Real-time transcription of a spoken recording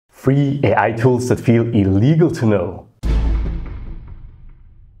Free AI tools that feel illegal to know.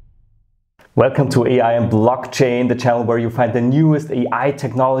 Welcome to AI and Blockchain, the channel where you find the newest AI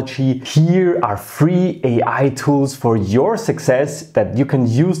technology. Here are free AI tools for your success that you can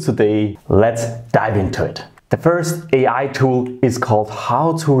use today. Let's dive into it. The first AI tool is called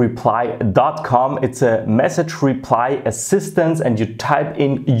howtoreply.com. It's a message reply assistant, and you type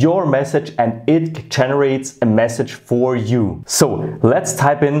in your message and it generates a message for you. So let's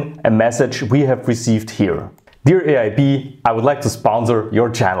type in a message we have received here. Dear AIB, I would like to sponsor your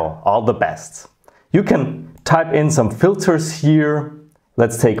channel. All the best. You can type in some filters here.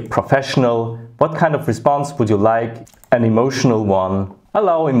 Let's take professional. What kind of response would you like? An emotional one.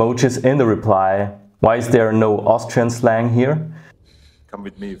 Allow emojis in the reply. Why is there no Austrian slang here? Come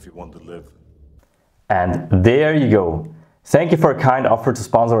with me if you want to live. And there you go. Thank you for a kind offer to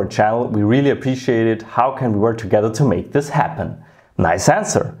sponsor our channel. We really appreciate it. How can we work together to make this happen? Nice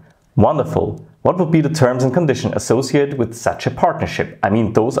answer. Wonderful. What would be the terms and conditions associated with such a partnership? I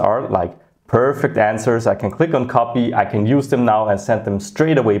mean, those are like perfect answers. I can click on copy, I can use them now and send them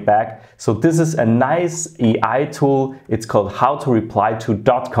straight away back. So this is a nice AI tool. It's called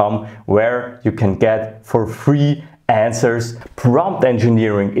howtoreply.com, where you can get for free answers. Prompt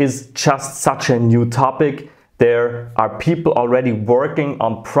engineering is just such a new topic. There are people already working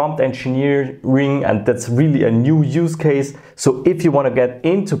on prompt engineering, and that's really a new use case. So if you want to get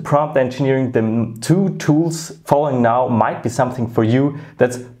into prompt engineering, the two tools following now might be something for you.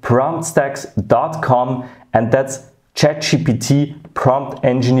 That's promptstacks.com, and that's ChatGPT prompt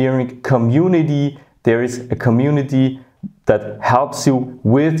engineering community. There is a community that helps you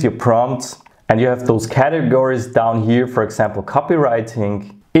with your prompts, and you have those categories down here, for example,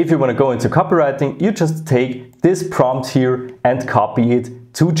 copywriting. If you want to go into copywriting, you just take this prompt here and copy it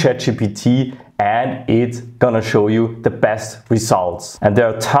to ChatGPT, and it's gonna show you the best results. And there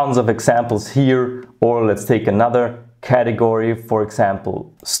are tons of examples here. Or let's take another category, for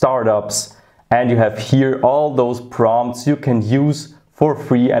example, startups. And you have here all those prompts you can use for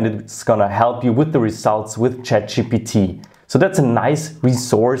free, and it's gonna help you with the results with ChatGPT. So that's a nice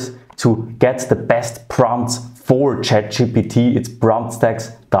resource to get the best prompts for ChatGPT. It's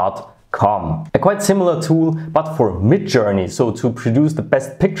promptstacks.com. A quite similar tool, but for Midjourney. So to produce the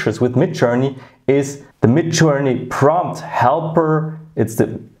best pictures with Midjourney is the Midjourney Prompt Helper. It's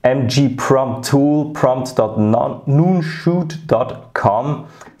the MG Prompt tool, prompt.noonshoot.com.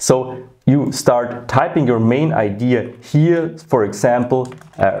 So you start typing your main idea here, for example,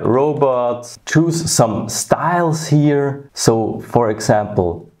 robots. Choose some styles here. So for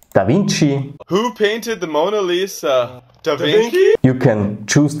example, Da Vinci. Who painted the Mona Lisa? Da Vinci? You can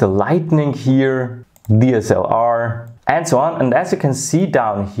choose the lightning here, DSLR, and so on. And as you can see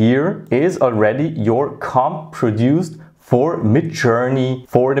down here is already your comp produced for Midjourney,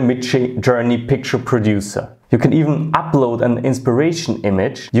 for the Midjourney picture producer. You can even upload an inspiration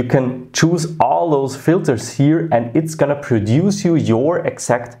image. You can choose all those filters here, and it's gonna produce you your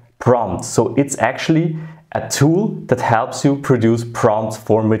exact prompt. So it's actually a tool that helps you produce prompts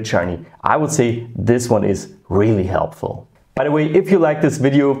for Midjourney. I would say this one is really helpful. By the way, if you like this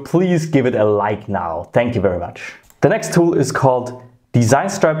video, please give it a like now. Thank you very much. The next tool is called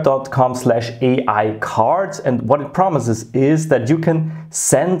Designstripe.com/AI Cards, and what it promises is that you can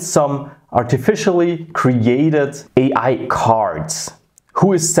send some artificially created AI cards.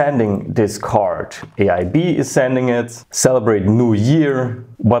 Who is sending this card? AIB is sending it. Celebrate New Year.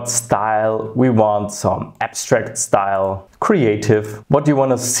 What style? We want some abstract style. Creative. What do you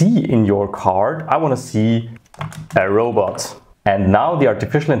want to see in your card? I want to see a robot. And now the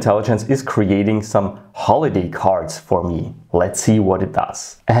artificial intelligence is creating some holiday cards for me. Let's see what it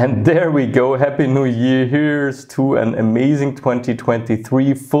does. And there we go. Happy New Year. Here's to an amazing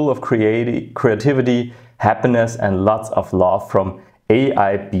 2023 full of creativity, happiness, and lots of love from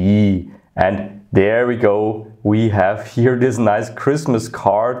AIB. And there we go. We have here this nice Christmas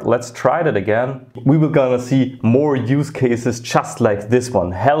card. Let's try that again. We will gonna see more use cases just like this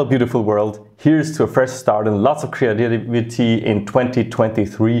one. Hello beautiful world. Here's to a fresh start and lots of creativity in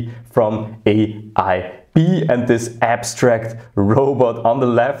 2023 from AIB, and this abstract robot on the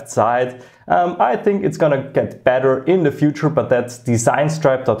left side. I think it's gonna get better in the future, but that's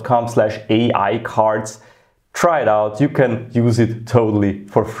Designstripe.com/AI Cards. Try it out. You can use it totally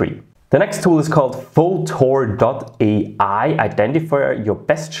for free. The next tool is called Fulltour AI. Identify your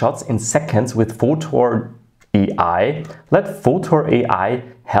best shots in seconds with Fulltour AI. Let Fulltour AI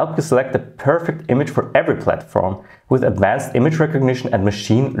help you select the perfect image for every platform with advanced image recognition and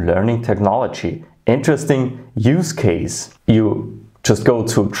machine learning technology. Interesting use case. You just go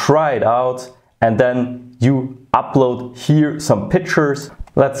to try it out, and then you upload here some pictures.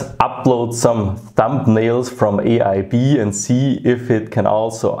 Let's upload some thumbnails from AIB and see if it can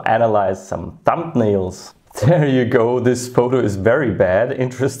also analyze some thumbnails. There you go, this photo is very bad.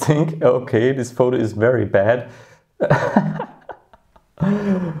 Interesting. Okay, this photo is very bad.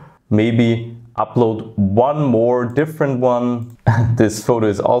 Maybe upload one more different one. This photo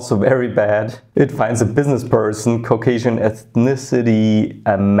is also very bad. It finds a business person, Caucasian ethnicity,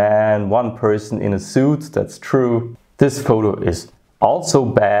 a man, one person in a suit. That's true. This photo is also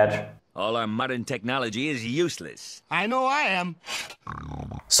bad. All our modern technology is useless. I know I am.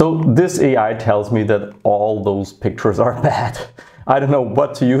 So this AI tells me that all those pictures are bad. I don't know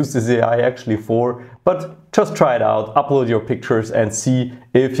what to use this AI actually for, but just try it out, upload your pictures and see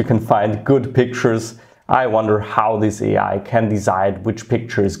if you can find good pictures. I wonder how this AI can decide which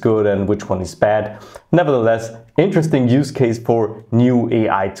picture is good and which one is bad. Nevertheless, interesting use case for new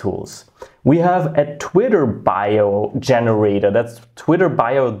AI tools. We have a Twitter bio generator. That's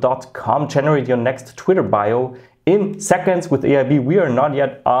twitterbio.com. Generate your next Twitter bio in seconds with AIB. We are not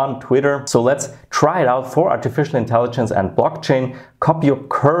yet on Twitter, so let's try it out for artificial intelligence and blockchain. Copy your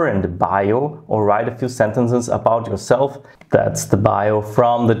current bio or write a few sentences about yourself. That's the bio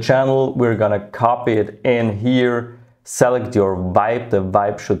from the channel. We're gonna copy it in here. Select your vibe. The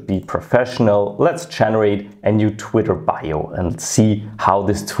vibe should be professional. Let's generate a new Twitter bio and see how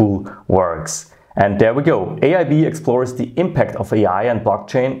this tool works. And there we go. AIB explores the impact of AI and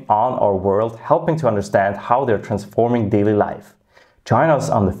blockchain on our world, helping to understand how they're transforming daily life. Join us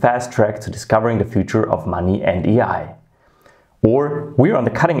on the fast track to discovering the future of money and AI. Or we're on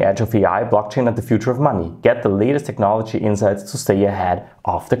the cutting edge of AI, blockchain, and the future of money. Get the latest technology insights to stay ahead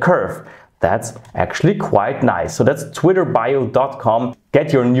of the curve. That's actually quite nice. So that's twitterbio.com.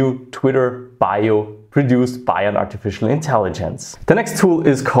 Get your new Twitter bio produced by an artificial intelligence. The next tool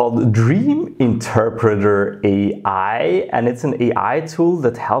is called Dream Interpreter AI, and it's an AI tool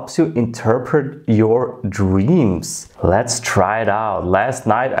that helps you interpret your dreams. Let's try it out. Last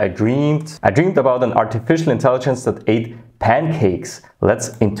night I dreamed about an artificial intelligence that ate pancakes.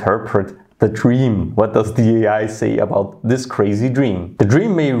 Let's interpret the dream. What does the AI say about this crazy dream? The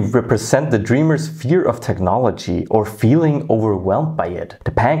dream may represent the dreamer's fear of technology or feeling overwhelmed by it. The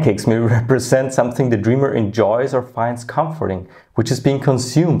pancakes may represent something the dreamer enjoys or finds comforting, which is being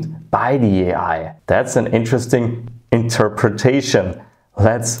consumed by the AI. That's an interesting interpretation.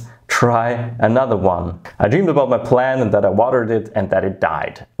 Let's try another one. I dreamed about my plant and that I watered it and that it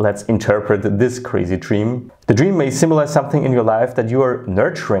died. Let's interpret this crazy dream. The dream may symbolize something in your life that you are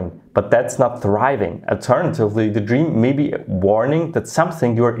nurturing, but that's not thriving. Alternatively, the dream may be a warning that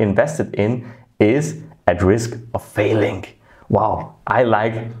something you are invested in is at risk of failing. Wow, I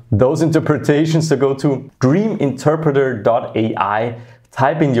like those interpretations. So go to dreaminterpreter.ai,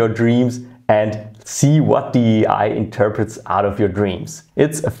 type in your dreams and see what the AI interprets out of your dreams.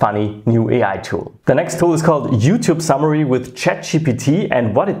 It's a funny new AI tool. The next tool is called YouTube Summary with ChatGPT,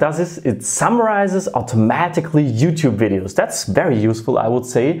 and what it does is it summarizes automatically YouTube videos. That's very useful, I would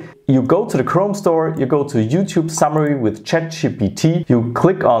say. You go to the Chrome store, you go to YouTube Summary with ChatGPT, you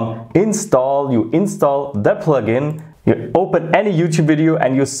click on install, you install the plugin, you open any YouTube video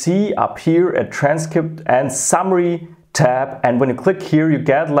and you see up here a transcript and summary tab, and when you click here you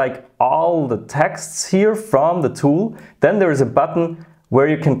get like all the texts here from the tool. Then there is a button where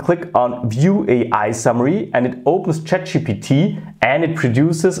you can click on View AI Summary and it opens ChatGPT and it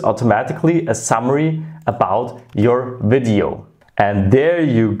produces automatically a summary about your video. And there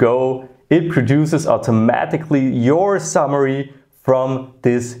you go, it produces automatically your summary from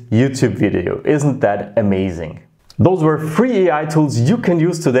this YouTube video. Isn't that amazing? Those were free AI tools you can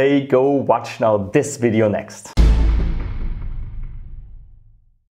use today. Go watch now this video next.